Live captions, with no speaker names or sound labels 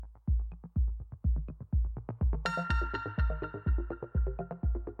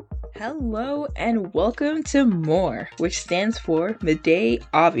Hello and welcome to More, which stands for Midday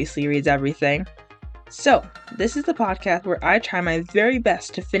Obviously Reads Everything. So, this is the podcast where I try my very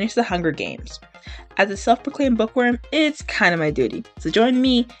best to finish the Hunger Games. As a self-proclaimed bookworm, it's kind of my duty. So join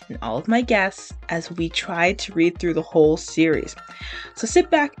me and all of my guests as we try to read through the whole series. So sit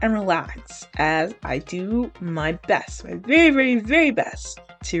back and relax as I do my best, my very, very, very best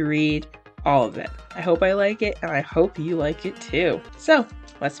to read all of it. I hope I like it and I hope you like it too. So,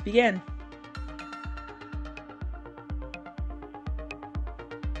 let's begin.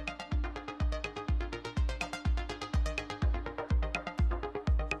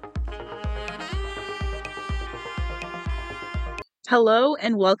 Hello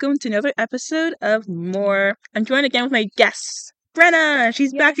and welcome to another episode of More. I'm joined again with my guest, Brenna.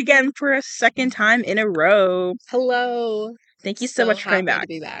 She's back again for a second time in a row. Hello. Thank you so much for coming back. To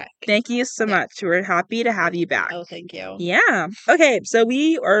be back. Thank you so much. We're happy to have you back. Oh, thank you. Yeah. Okay, so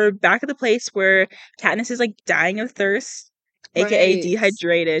we are back at the place where Katniss is like dying of thirst, aka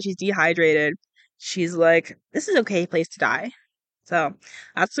dehydrated. She's dehydrated. She's like, this is an okay place to die. So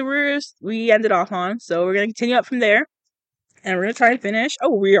that's where we ended off on. So we're gonna continue up from there. And we're gonna try and finish.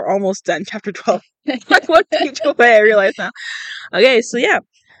 Oh, we are almost done. Chapter 12. Like one page away, I realize now. Okay, so yeah.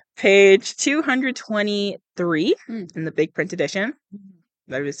 Page 223 in the big print edition.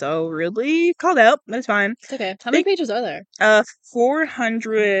 That is so really called out. That's fine. It's okay. How many pages are there?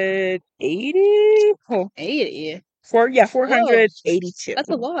 480? Oh. 80? 482. That's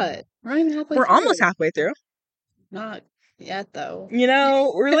a lot. We're not even halfway We're through. almost halfway through. Not yet, though. You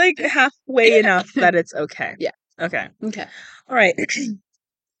know, we're like halfway enough that it's okay. Yeah. Okay. Okay. All right.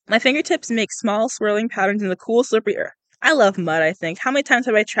 My fingertips make small swirling patterns in the cool, slippery earth. I love mud, I think. How many times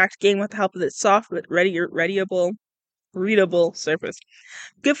have I tracked game with the help of its soft, but readable surface?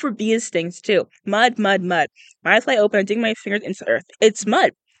 Good for bees' stings, too. Mud, mud, mud. My eyes fly open and dig my fingers into the earth. It's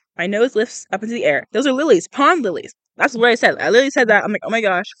mud. My nose lifts up into the air. Those are lilies. Pond lilies. That's what I said. I literally said that. I'm like, oh my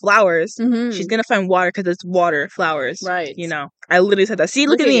gosh, flowers. Mm-hmm. She's gonna find water because it's water, flowers. Right. You know, I literally said that. See,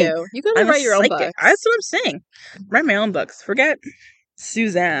 look at me. You. You gotta write your own books. That's what I'm saying. Write my own books. Forget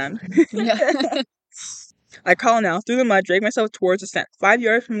Suzanne. Yeah. I crawl now through the mud, drag myself towards the scent. 5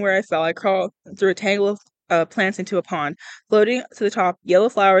 yards from where I fell, I crawl through a tangle of plants into a pond. Floating to the top, yellow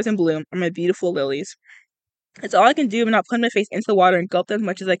flowers in bloom are my beautiful lilies. It's all I can do but not plunge my face into the water and gulp them as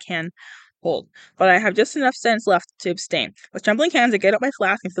much as I can hold. But I have just enough sense left to abstain. With trembling hands, I get up my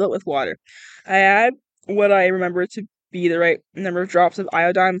flask and fill it with water. I add what I remember to be the right number of drops of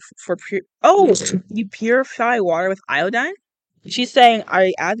iodine for you purify water with iodine? She's saying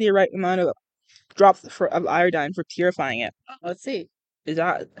I add the right amount of drops of iodine for purifying it. Let's see. Is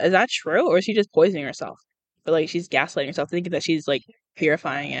that true, or is she just poisoning herself? But like she's gaslighting herself, thinking that she's like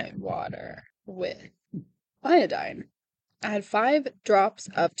purifying it. Water with iodine. Add 5 drops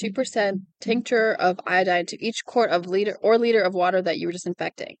of 2% tincture of iodine to each quart of liter of water that you were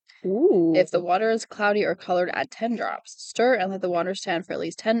disinfecting. Ooh. If the water is cloudy or colored, add 10 drops. Stir and let the water stand for at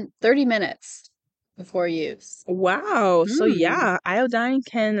least 30 minutes before use. Wow. So yeah, iodine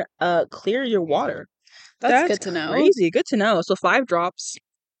can clear your water. That's good to know. Crazy. Good to know. So 5 drops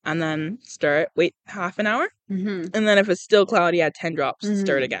and then stir it. Wait half an hour. Mm-hmm. And then if it's still cloudy, add 10 drops.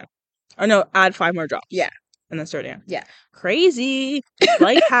 Stir it again. Or no, add 5 more drops. Yeah. And then stir it again. Yeah. Crazy.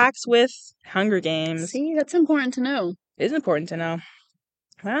 Life hacks with Hunger Games. See, that's important to know. It is important to know.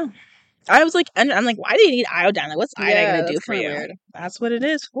 Wow. I was like, I'm like, why do you need iodine? Like, what's iodine going to do for you? Weird. That's what it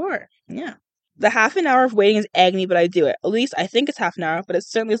is for. Yeah. The half an hour of waiting is agony, but I do it. At least I think it's half an hour, but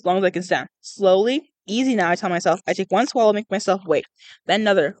it's certainly as long as I can stand. Slowly, easy now, I tell myself. I take one swallow, make myself wait. Then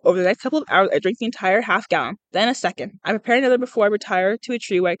another. Over the next couple of hours, I drink the entire half gallon. Then a second. I prepare another before I retire to a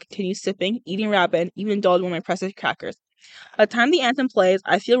tree where I continue sipping, eating rabbit, and even indulge one of my precious crackers. By the time the anthem plays,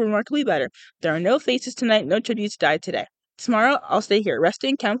 I feel remarkably better. There are no faces tonight, no tributes died today. Tomorrow, I'll stay here,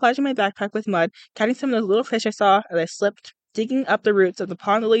 resting, camouflaging my backpack with mud, catching some of those little fish I saw as I slipped, digging up the roots of the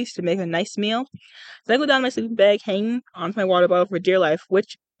pond lilies to make a nice meal. Then I go down my sleeping bag, hanging onto my water bottle for dear life,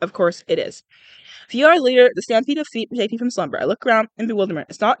 which, of course, it is. A few hours later, the stampede of feet take me from slumber. I look around in bewilderment.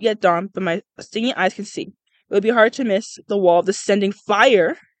 It's not yet dawn, but my stinging eyes can see. It would be hard to miss the wall descending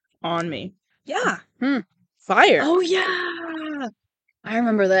fire on me. Yeah. Fire. Oh, yeah. I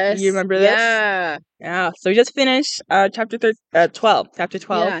remember this. You remember this? Yeah. Yeah. So we just finished chapter 12. Chapter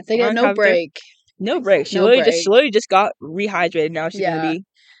 12. Yeah, they get no break. No break. She literally just got rehydrated. Now she's gonna be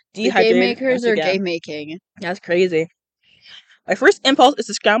dehydrated. The game makers are game making. That's crazy. My first impulse is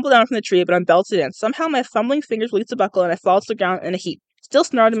to scramble down from the tree, but I'm belted in. Somehow my fumbling fingers release the buckle and I fall to the ground in a heap. Still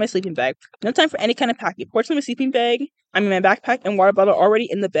snarled in my sleeping bag. No time for any kind of packing. Fortunately, my sleeping bag, my backpack and water bottle already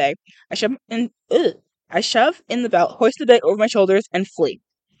in the bag. I shove in the belt, hoist the bag over my shoulders, and flee.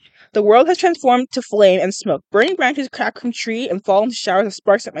 The world has transformed to flame and smoke. Burning branches crack from tree and fall into showers of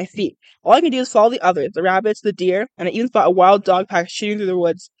sparks at my feet. All I can do is follow the others, the rabbits, the deer, and I even spot a wild dog pack shooting through the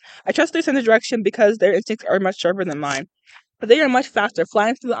woods. I trust their sense of direction because their instincts are much sharper than mine. But they are much faster,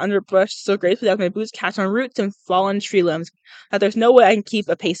 flying through the underbrush so gracefully that my boots catch on roots and fallen tree limbs, that there's no way I can keep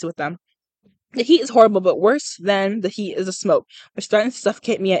a pace with them. The heat is horrible, but worse than the heat is the smoke, which threatens to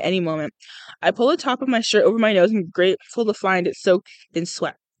suffocate me at any moment. I pull the top of my shirt over my nose and grateful to find it soaked in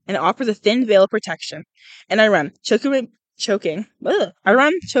sweat, and it offers a thin veil of protection. And I run, choking,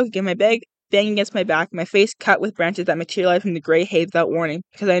 my bag banging against my back, my face cut with branches that materialize from the gray haze without warning,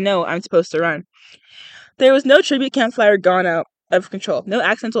 because I know I'm supposed to run. There was no tribute campfire gone out of control, no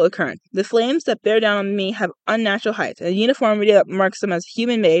accidental occurrence. The flames that bear down on me have unnatural heights, and a uniformity that marks them as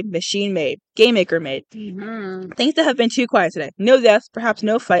human-made, machine-made, game-maker-made. Mm-hmm. Things that have been too quiet today. No deaths, perhaps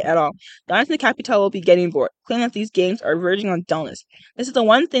no fight at all. Guys in the capital will be getting bored, claiming that these games are verging on dullness. This is the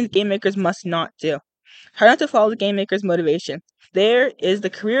one thing game makers must not do. Try not to follow the game maker's motivation. There is the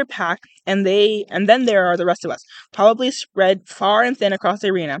career pack, and then there are the rest of us, probably spread far and thin across the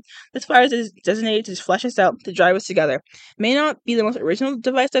arena. This fire is designated to flesh us out, to drive us together. It may not be the most original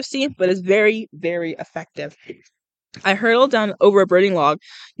device I've seen, but is very, very effective. I hurtle down over a burning log,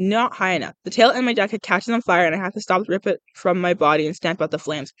 not high enough. The tail end of my jacket catches on fire, and I have to stop to rip it from my body and stamp out the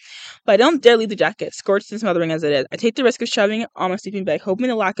flames. But I don't dare leave the jacket, scorched and smothering as it is. I take the risk of shoving it on my sleeping bag, hoping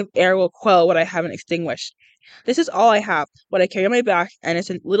the lack of air will quell what I haven't extinguished. This is all I have, what I carry on my back, and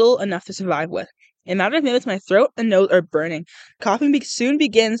it's little enough to survive with. In a matter of minutes, my throat and nose are burning. Coughing soon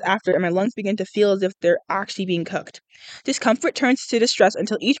begins after, and my lungs begin to feel as if they're actually being cooked. Discomfort turns to distress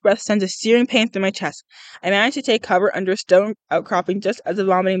until each breath sends a searing pain through my chest. I manage to take cover under a stone outcropping just as the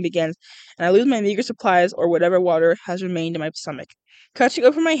vomiting begins, and I lose my meager supplies or whatever water has remained in my stomach. Crouching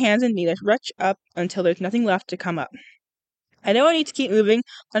over my hands and knees, I retch up until there's nothing left to come up. I know I need to keep moving.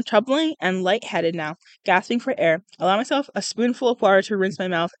 I'm trembling and lightheaded now, gasping for air. I allow myself a spoonful of water to rinse my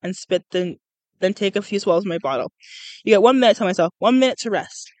mouth and spit, then take a few swallows of my bottle. You get 1 minute, tell myself. 1 minute to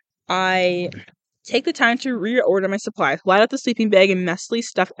rest. I take the time to reorder my supplies, light up the sleeping bag, and messily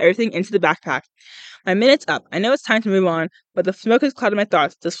stuff everything into the backpack. My minute's up. I know it's time to move on, but the smoke has clouded my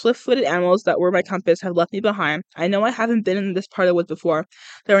thoughts. The swift-footed animals that were my compass have left me behind. I know I haven't been in this part of the woods before.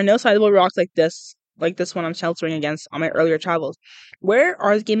 There are no sizable rocks like this one I'm sheltering against on my earlier travels. Where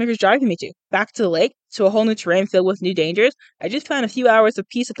are the game makers driving me to? Back to the lake? To a whole new terrain filled with new dangers? I just found a few hours of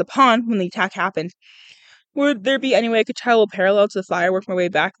peace at the pond when the attack happened. Would there be any way I could travel parallel to the fire, work my way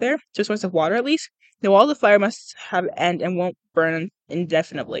back there? To a source of water, at least? The wall of the fire must have an end and won't burn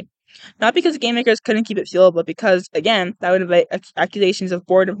indefinitely. Not because the game makers couldn't keep it fueled, but because, again, that would invite accusations of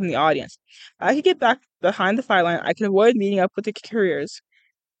boredom from the audience. If I could get back behind the fire line, I could avoid meeting up with the couriers.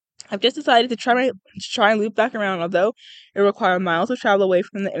 I've just decided to try and loop back around, although it will require miles of travel away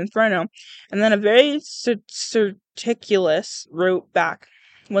from the inferno, and then a very circuitous route back.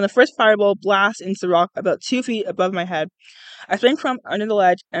 When the first fireball blasts into the rock about 2 feet above my head, I spring from under the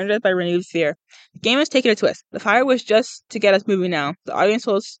ledge, energized by renewed fear. The game has taken a twist. The fire was just to get us moving now. The audience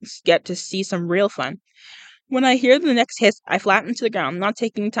will get to see some real fun. When I hear the next hiss, I flatten to the ground, not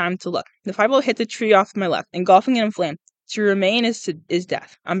taking time to look. The fireball hit the tree off to my left, engulfing it in flame. To remain is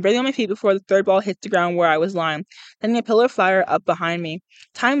death. I'm barely on my feet before the third ball hits the ground where I was lying, sending a pillar of fire up behind me.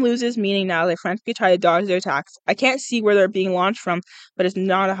 Time loses meaning now as I frantically try to dodge their attacks. I can't see where they're being launched from, but it's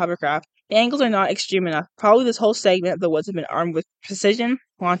not a hovercraft. The angles are not extreme enough. Probably this whole segment of the woods have been armed with precision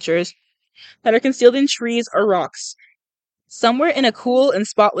launchers that are concealed in trees or rocks. Somewhere in a cool and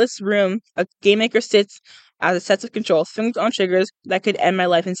spotless room, a game maker sits as it sets of controls, fingers on triggers that could end my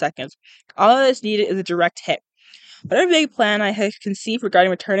life in seconds. All that is needed is a direct hit. Whatever vague plan I had conceived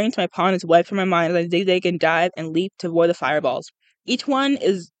regarding returning to my pond is wiped from my mind as I zigzag and dive and leap to avoid the fireballs. Each one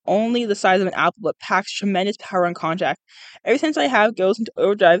is only the size of an apple but packs tremendous power on contact. Every sense I have goes into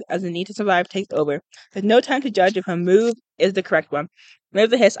overdrive as the need to survive takes over. There's no time to judge if a move is the correct one. Whenever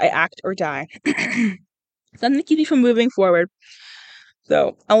the hiss, I act or die. Something to keep me from moving forward.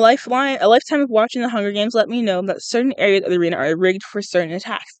 So, a lifetime of watching the Hunger Games let me know that certain areas of the arena are rigged for certain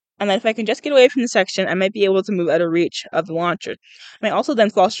attacks, and that if I can just get away from the section, I might be able to move out of reach of the launcher. I might also then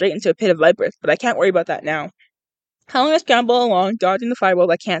fall straight into a pit of vipers, but I can't worry about that now. How long I scramble along, dodging the fireballs,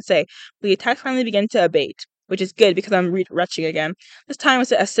 I can't say, but the attacks finally begin to abate, which is good because I'm retching again. This time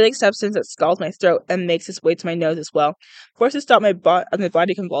it's an acidic substance that scalds my throat and makes its way to my nose as well. Forced to stop my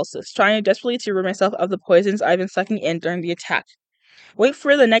body convulses, trying desperately to rid myself of the poisons I've been sucking in during the attack. Wait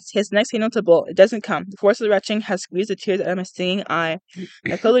for the next hiss, next signal to bolt. It doesn't come. The force of the retching has squeezed the tears out of my stinging eye.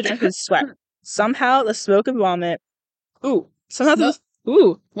 My clothes are drenched with sweat. Somehow the smoke and vomit. What? Somehow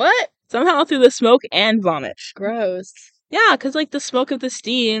through the smoke and vomit. Gross. Yeah, because, like, the smoke of the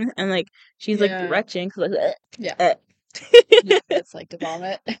steam, and, like, she's, like, retching. Like, yeah. It's like to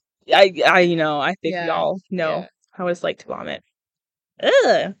vomit. I know. I think we all know how it's like to vomit.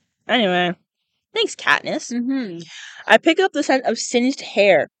 Ugh. Anyway. Thanks, Katniss. I pick up the scent of singed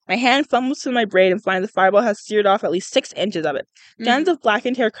hair. My hand fumbles through my braid and find the fireball has seared off at least 6 inches of it. Strands of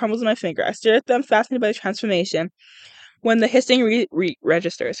blackened hair crumbles in my finger. I stare at them, fascinated by the transformation, when the hissing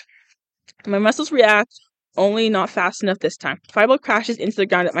registers. My muscles react, only not fast enough this time. The fireball crashes into the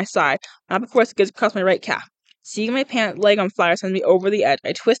ground at my side, not before it skids across my right calf. Seeing my pant leg on fire sends me over the edge.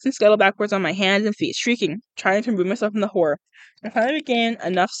 I twist and scuttle backwards on my hands and feet, shrieking, trying to remove myself from the horror. I finally regain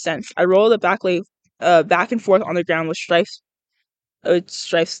enough sense. I roll the back and forth on the ground with stripes.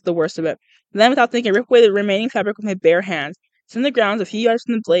 Stripes the worst of it. Then, without thinking, I rip away the remaining fabric with my bare hands. It's in the ground, a few yards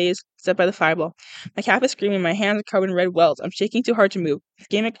from the blaze, set by the fireball. My calf is screaming, my hands are covered in red welts. I'm shaking too hard to move. If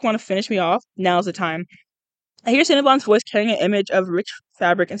the game makes want to finish me off, now's the time. I hear Cinnabon's voice carrying an image of rich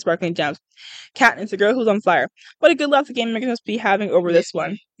fabric and sparkling gems. Katniss, the girl who's on fire. What a good laugh the game makers must be having over this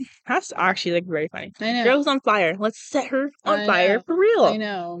one. That's actually, like, very funny. I know. Girl who's on fire. Let's set her on fire for real. I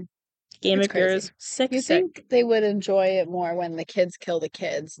know. Game makers, sick. You think they would enjoy it more when the kids kill the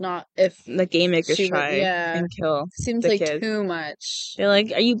kids, not if the game makers try and kill Seems the like kids. Too much. They're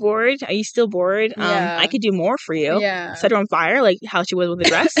like, are you bored? Are you still bored? I could do more for you. Set her on fire, like how she was with the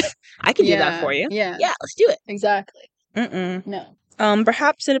dress. I can do that for you. Yeah, let's do it. Exactly. No.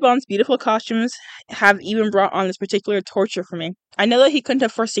 Perhaps Cinnabon's beautiful costumes have even brought on this particular torture for me. I know that he couldn't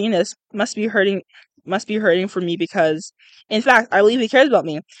have foreseen this. Must be hurting for me because, in fact, I believe he cares about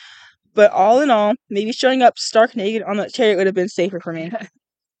me. But all in all, maybe showing up stark naked on that chariot would have been safer for me.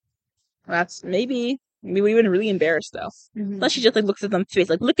 That's maybe we would have been really embarrassed though. Unless she just like looks at them face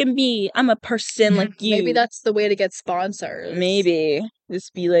like, look at me, I'm a person like you. Maybe that's the way to get sponsors. Maybe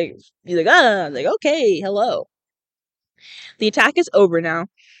just be like okay, hello. The attack is over now.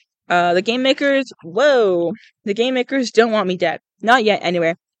 The game makers don't want me dead. Not yet,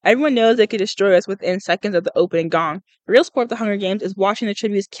 anyway. Everyone knows they could destroy us within seconds of the opening gong. The real sport of the Hunger Games is watching the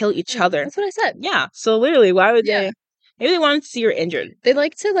tributes kill each other. That's what I said. Yeah, so literally, why would they? Maybe they wanted to see her injured. They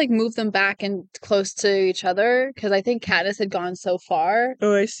like to like move them back and close to each other because I think Katniss had gone so far.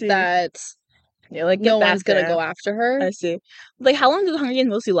 Oh, I see. That no one's gonna go after her. I see. Like, how long do the Hunger Games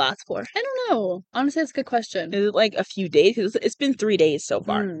mostly last for? I don't know. Honestly, that's a good question. Is it like a few days? Because it's been 3 days so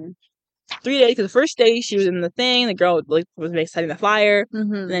far. 3 days, because the first day she was in the thing, the girl like was setting the fire,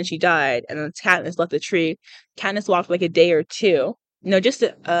 and then she died, and then Katniss left the tree. Katniss walked like a day or two. No, just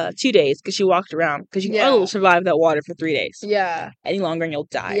 2 days, because she walked around, because you can only survive that water for 3 days. Yeah. Any longer and you'll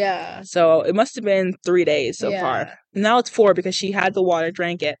die. Yeah. So it must have been 3 days so far. Now it's 4 because she had the water,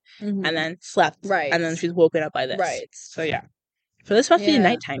 drank it, and then slept. Right. And then she was woken up by this. Right. So yeah. So this must be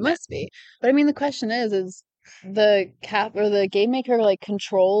nighttime. It must be. But I mean, the question is the game maker like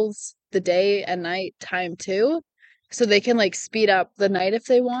controls the day and night time too, so they can like speed up the night if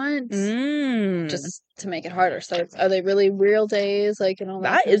they want, just to make it harder. So are they really real days, like, and all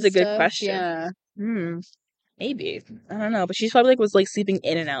that? That is a good question. Yeah. Maybe, I don't know, but she's probably was like sleeping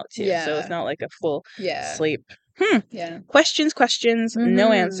in and out too, so it's not like a full sleep. Yeah. Questions,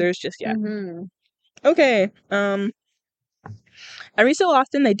 no answers just yet. Okay. Every so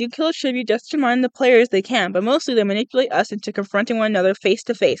often, they do kill a tribute just to remind the players they can, but mostly they manipulate us into confronting one another face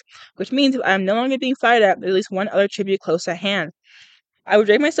to face, which means if I am no longer being fired at, there's at least one other tribute close at hand. I would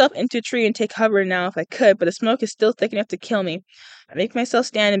drag myself into a tree and take cover now if I could, but the smoke is still thick enough to kill me. I make myself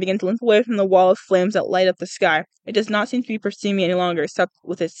stand and begin to limp away from the wall of flames that light up the sky. It does not seem to be pursuing me any longer, except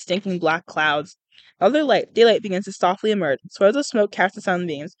with its stinking black clouds. Daylight begins to softly emerge. Swirls of smoke cast the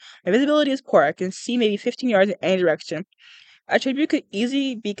sunbeams. My visibility is poor. I can see maybe 15 yards in any direction. A tribute could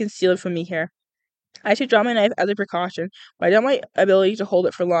easily be concealed from me here. I should draw my knife as a precaution, but I doubt my ability to hold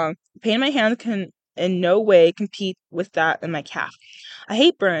it for long. The pain in my hand can in no way compete with that in my calf. I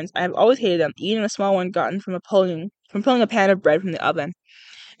hate burns. I have always hated them, even a small one gotten from pulling a pan of bread from the oven.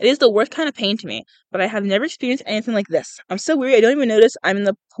 It is the worst kind of pain to me, but I have never experienced anything like this. I'm so weary I don't even notice I'm in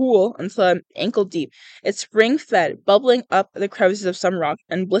the pool until I'm ankle deep. It's spring-fed, bubbling up the crevices of some rock,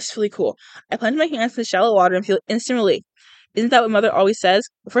 and blissfully cool. I plunge my hands into the shallow water and feel instant relief. Isn't that what Mother always says?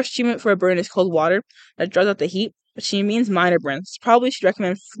 The first treatment for a burn is cold water that draws out the heat, but she means minor burns. Probably should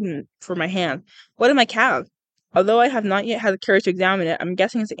recommend for my hand. What am I calf? Although I have not yet had the courage to examine it, I'm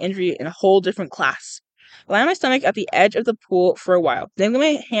guessing it's an injury in a whole different class. I lie on my stomach at the edge of the pool for a while, then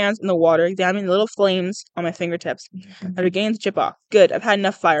my hands in the water, examining the little flames on my fingertips. I begin to chip off. Good, I've had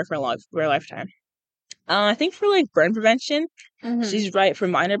enough fire for a lifetime. I think for like burn prevention, she's right. For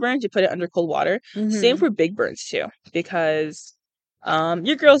minor burns, you put it under cold water. Same for big burns too, because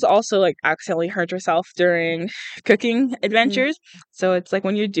Your girl's also like accidentally hurt herself during cooking adventures. So it's like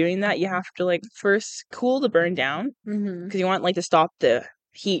when you're doing that, you have to like first cool the burn down because you want like to stop the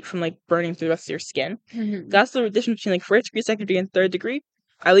heat from like burning through the rest of your skin. That's the difference between like first degree, second degree, and third degree.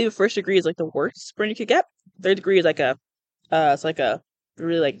 I believe first degree is like the worst burn you could get. Third degree is like it's like a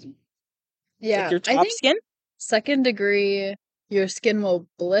really like like your top skin. Second degree, your skin will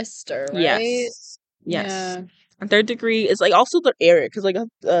blister, right? Yes. Yeah. And third degree is like also the area because like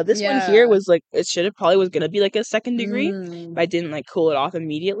this one here was like it should have probably was gonna be like a second degree, but I didn't like cool it off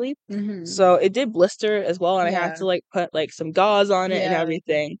immediately, so it did blister as well, and I had to like put like some gauze on it and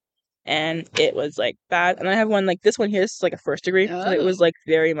everything, and it was like bad. And I have one like this one here. This is like a first degree, so it was like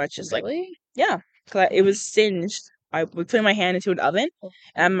very much just like because it was singed. I would put my hand into an oven,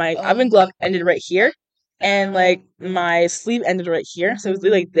 and my oven glove ended right here. And, like, my sleeve ended right here. So it was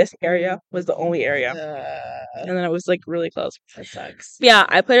like this area was the only area. And then it was, like, really close. That sucks. Yeah,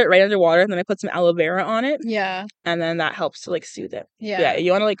 I put it right underwater. And then I put some aloe vera on it. Yeah. And then that helps to, like, soothe it. Yeah.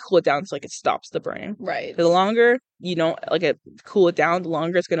 You want to, like, cool it down so, like, it stops the burning. Right. The longer you don't, like, cool it down, the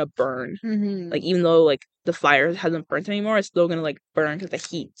longer it's going to burn. Like, even though, like, the fire hasn't burnt anymore, it's still going to, like, burn because the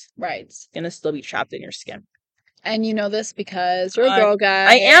heat. Right. It's going to still be trapped in your skin. And you know this because you're a girl guide.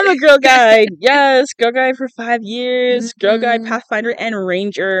 I am a girl guide. Yes, girl guide for 5 years. Girl guide, Pathfinder, and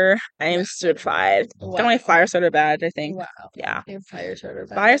Ranger. I am certified. Wow. Got my fire starter badge, I think. Wow. Yeah. Your fire starter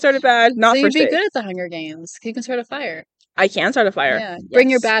badge. Fire starter badge, not so first you'd be aid. good at the Hunger Games. You can start a fire. I can start a fire. Yeah. Yes. Bring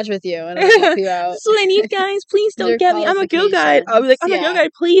your badge with you and I'll help you out. That's what I need, guys. Please don't get me. I'm a girl guide. I'll be like, I'm a girl guide.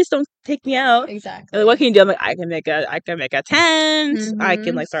 Please don't take me out. Exactly. Like, what can you do? I'm like, I can make a tent. I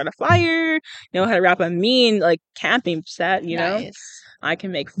can like start a fire. Know how to wrap a mean like camping set. You know. I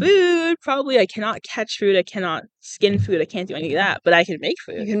can make food. Probably I cannot catch food. I cannot skin food. I can't do any of that. But I can make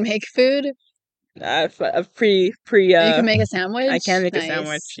food. You can make food. You can make a sandwich. I can make a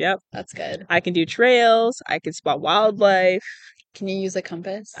sandwich. Yep, that's good. I can do trails. I can spot wildlife. Can you use a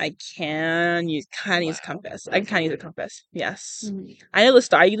compass? I can use use a compass. I can kind of use a compass. Yes, I know the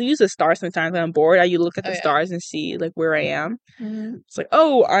star. You use the star sometimes when I'm bored. I look at the stars and see like where I am. It's like,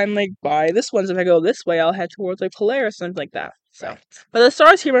 oh, I'm like by this one. So if I go this way, I'll head towards like Polaris, something like that. So, but the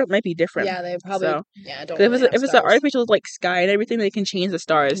stars here might be different. Yeah, they probably. So, don't. Really if it's an artificial like sky and everything, they can change the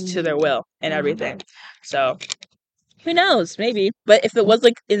stars to their will and everything. So, who knows? Maybe. But if it was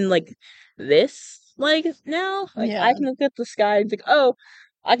like in like this. Like now, like I can look at the sky and think, oh,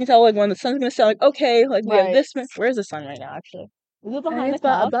 I can tell like when the sun's gonna set. Like okay, like we have this. Where's the sun right now? Actually, is it behind the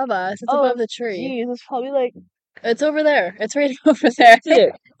cloud? Above us. It's above the tree. Geez, it's probably like it's over there. It's right over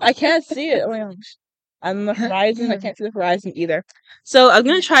there. I can't see it. Oh my gosh, on the horizon, I can't see the horizon either. So I'm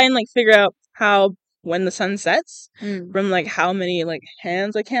gonna try and like figure out how when the sun sets from like how many like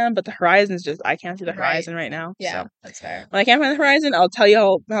hands I can, but the horizon is just I can't see the horizon right now. Yeah, so. That's fair. When I can't find the horizon, I'll tell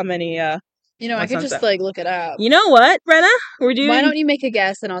you how many. You know, I could just like look it up. You know what, Brenna? We're doing. Why don't you make a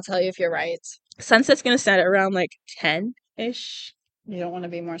guess and I'll tell you if you're right? Sunset's gonna set at around like 10-ish. You don't want to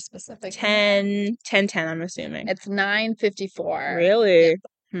be more specific. 10, I'm assuming. It's 9:54. Really?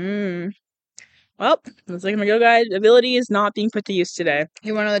 Yep. Well, looks like my Go Guide ability is not being put to use today.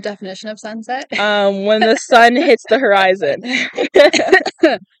 You want to know the definition of sunset? When the sun hits the horizon.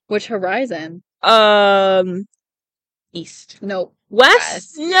 Which horizon? East. Nope.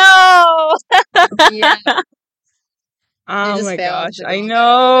 West? No! Yeah. Oh my gosh, I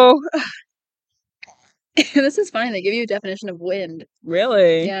know. This is funny. They give you a definition of wind.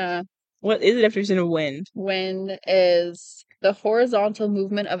 Really? Yeah. What is the definition of wind? Wind is the horizontal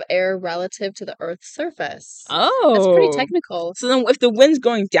movement of air relative to the Earth's surface. Oh. That's pretty technical. So then if the wind's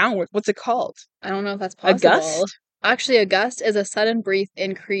going downward, what's it called? I don't know if that's possible. A gust? Actually, a gust is a sudden brief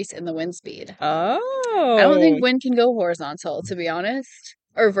increase in the wind speed. Oh. I don't think wind can go horizontal, to be honest.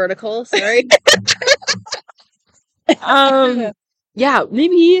 Or vertical, sorry. Yeah,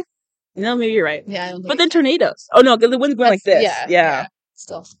 maybe. No, maybe you're right. Yeah, I don't think but then tornadoes. Oh no, the wind's going like this. Yeah.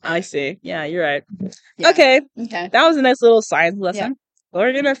 Still. I see. Yeah, you're right. Yeah. Okay. That was a nice little science lesson. Yeah.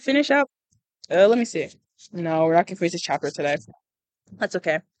 We're gonna finish up. Let me see. No, we're not gonna finish this chapter today. That's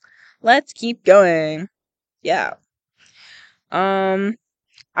okay. Let's keep going. Yeah.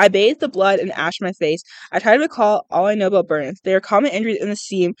 I bathed the blood and ash my face. I tried to recall all I know about burns. They are common injuries in the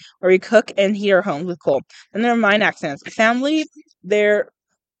sea where we cook and heat our homes with coal. Then there are mine accidents. A family there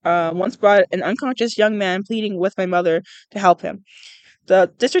once brought an unconscious young man pleading with my mother to help him.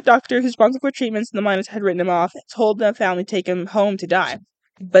 The district doctor who's responsible for treatments in the miners had written him off and told the family to take him home to die.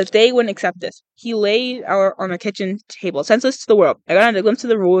 But they wouldn't accept this. He lay on a kitchen table, senseless to the world. I got a glimpse of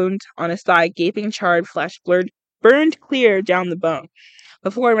the wound on his thigh, gaping charred flesh, burned clear down the bone.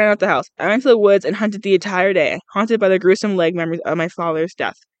 before I ran out the house. I went to the woods and hunted the entire day, haunted by the gruesome leg memories of my father's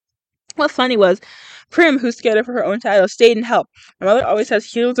death. What funny was, Prim, who's scared of her own shadow, stayed and helped. My mother always says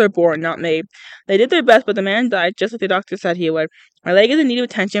healers are born, not made. They did their best, but the man died just like the doctor said he would. My leg is in need of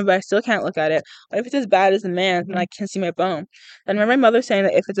attention, but I still can't look at it. What if it's as bad as the man, and I can see my bone? Then I remember my mother saying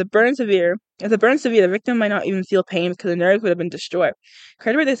that if the burn is severe, the victim might not even feel pain because the nerves would have been destroyed.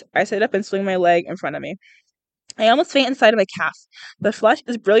 Credited this, I sit up and swing my leg in front of me. I almost faint inside of my calf. The flesh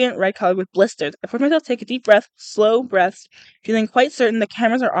is brilliant red colored with blisters. I force myself to take a deep breath, slow breaths, feeling quite certain the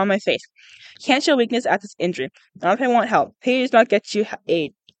cameras are on my face. Can't show weakness at this injury. Not if I want help. Pity does not get you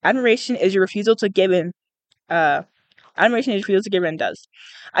aid. Admiration is your refusal to give in. Admiration is your refusal to give in does.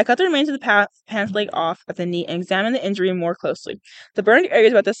 I cut the remains of the pants leg off at the knee and examined the injury more closely. The burned area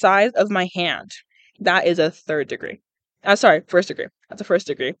is about the size of my hand. That is a first degree. That's a first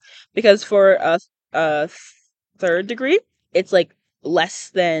degree. Because for a third degree, it's like less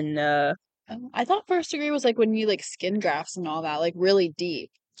than I thought first degree was like when you like skin grafts and all that, like really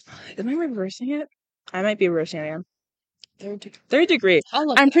deep. Am I reversing it? I might be reversing it again. Third degree.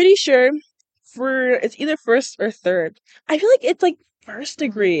 I'm pretty sure it's either first or third. I feel like it's like first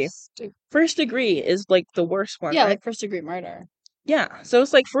degree. First degree is like the worst one. Yeah, right? like first degree murder. Yeah, so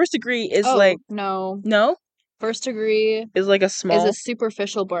it's like first degree is like no. First degree is like a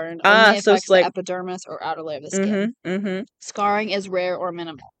superficial burn. Only affects the epidermis or outer layer of the skin. Mm-hmm. Scarring is rare or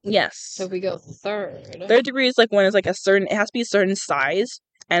minimal. Yes. So if we go third. Third degree is like when it's like it has to be a certain size,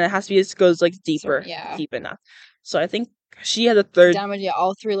 and it has to be goes like deeper, deep enough. So I think she has a third damage. Yeah,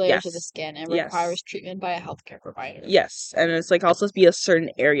 all three layers of the skin, and requires treatment by a healthcare provider. Yes, and it's like also supposed to be a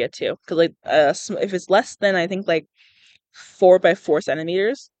certain area too, because like if it's less than I think like 4 by 4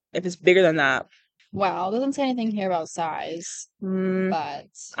 centimeters, if it's bigger than that. Wow, it doesn't say anything here about size, but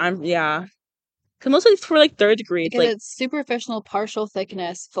because mostly for like third degree, because it's superficial, partial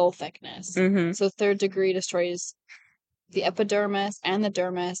thickness, full thickness. Mm-hmm. So third degree destroys the epidermis and the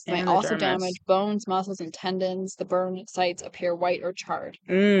dermis. Might also damage bones, muscles, and tendons. The burn sites appear white or charred.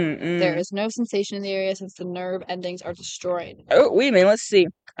 There is no sensation in the area since the nerve endings are destroyed. Oh, wait a minute. Let's see.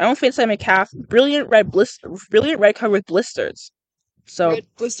 I don't feel inside my calf. Brilliant red cover with blisters. So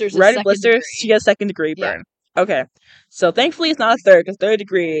red blisters. She has second degree burn. Yeah. Okay, so thankfully it's not a third, because third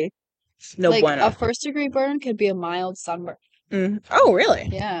degree, no bueno. A first degree burn could be a mild sunburn. Oh, really?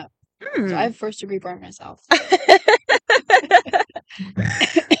 Yeah. So I have first degree burn myself.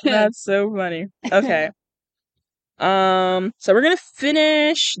 That's so funny. Okay. So we're gonna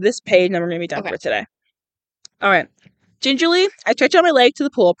finish this page, and then we're gonna be done for today. All right. Gingerly, I stretch out my leg to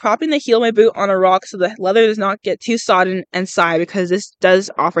the pool, propping the heel of my boot on a rock so the leather does not get too sodden and sigh, because this does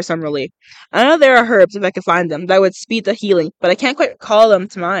offer some relief. I know there are herbs, if I could find them, that would speed the healing, but I can't quite call them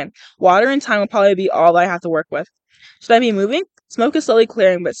to mind. Water and time will probably be all I have to work with. Should I be moving? Smoke is slowly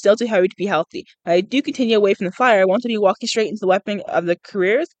clearing, but still too heavy to be healthy. If I do continue away from the fire, I want to be walking straight into the weapon of the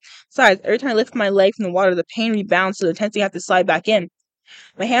careers. Besides, every time I lift my leg from the water, the pain rebounds, so the intensity I have to slide back in.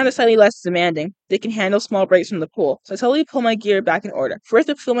 My hands are slightly less demanding. They can handle small breaks from the pool, so I slowly pull my gear back in order. First,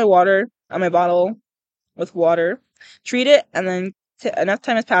 I fill my bottle with water, treat it, and then enough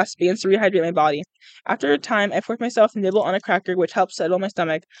time has passed begins to rehydrate my body. After a time, I force myself to nibble on a cracker, which helps settle my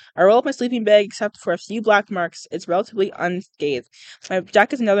stomach. I roll up my sleeping bag, except for a few black marks. It's relatively unscathed. My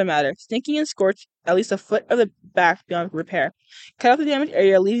jacket's another matter, stinking and scorched at least a foot of the back beyond repair. Cut off the damaged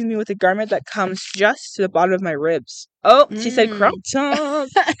area, leaving me with a garment that comes just to the bottom of my ribs. Oh, she said crop top.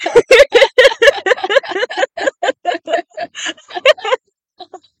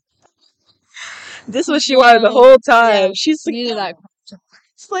 This is what she wanted the whole time. Yeah, she's like,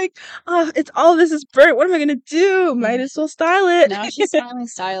 it's like, it's all this is burnt. What am I gonna do? Might as well style it. Now she's finally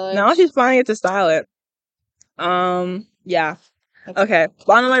stylish. Now she's finally get to style it. Yeah. Okay.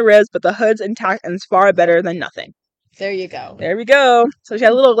 Bottom of my ribs, but the hood's intact and it's far better than nothing. There you go. There we go. So she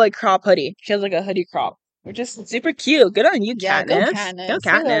has a little like crop hoodie. She has like a hoodie crop, which is super cute. Good on you, Katniss. Yeah, go Katniss. Go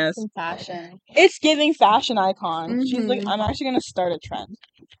Katniss. Some fashion. It's giving fashion icon. Mm-hmm. She's like, I'm actually gonna start a trend.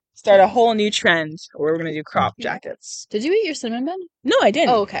 Start a whole new trend where we're gonna do crop jackets. Did you eat your cinnamon bun? No, I didn't.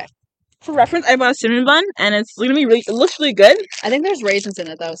 Oh, okay. For reference, I bought a cinnamon bun, and it's gonna be it looks really good. I think there's raisins in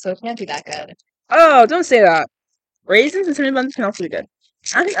it though, so it can't be that good. Oh, don't say that. Raisins and cinnamon buns can also be good.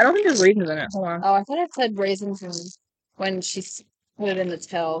 I don't think there's raisins in it. Hold on. Oh, I thought it said raisins when she put it in the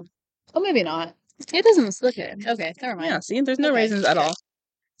till. Oh, maybe not. It doesn't look it. Okay, never mind. Yeah, see, there's no raisins at all.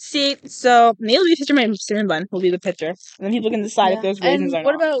 See, so maybe will be a picture of my cinnamon bun. Will be the picture, and then people can decide if there's raisins or not.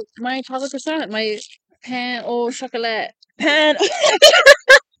 What about my chocolate croissant? My pain au chocolat. Pain.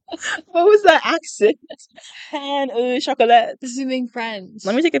 What was that accent? Pain au chocolat. This is being French.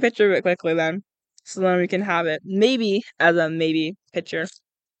 Let me take a picture of it quickly then. so then we can have it maybe as a maybe picture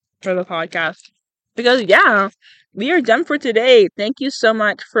for the podcast. Because yeah, we are done for today. Thank you so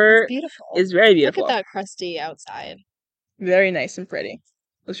much for. It's beautiful. It's very beautiful. Look at that crusty outside. Very nice and pretty.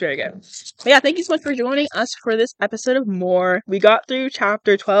 Looks very good. But yeah, thank you so much for joining us for this episode of More. We got through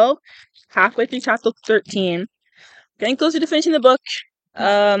chapter 12, halfway through chapter 13. Getting closer to finishing the book.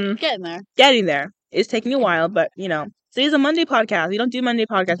 Getting there. It's taking a while, but you know, today's a Monday podcast. We don't do Monday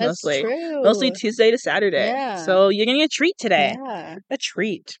podcasts That's mostly. True. Mostly Tuesday to Saturday. Yeah. So you're getting a treat today. Yeah. A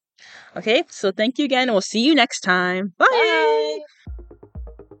treat. Okay, so thank you again, and we'll see you next time. Bye! Bye.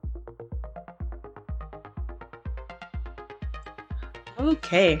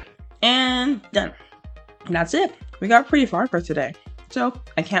 Okay, and done. And that's it. We got pretty far for today. So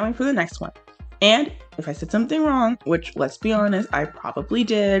I can't wait for the next one. And if I said something wrong, which let's be honest, I probably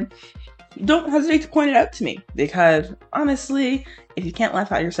did, don't hesitate to point it out to me. Because honestly, if you can't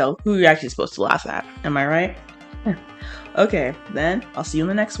laugh at yourself, who are you actually supposed to laugh at? Am I right? Okay, then I'll see you in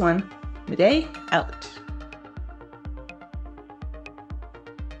the next one. Midday out.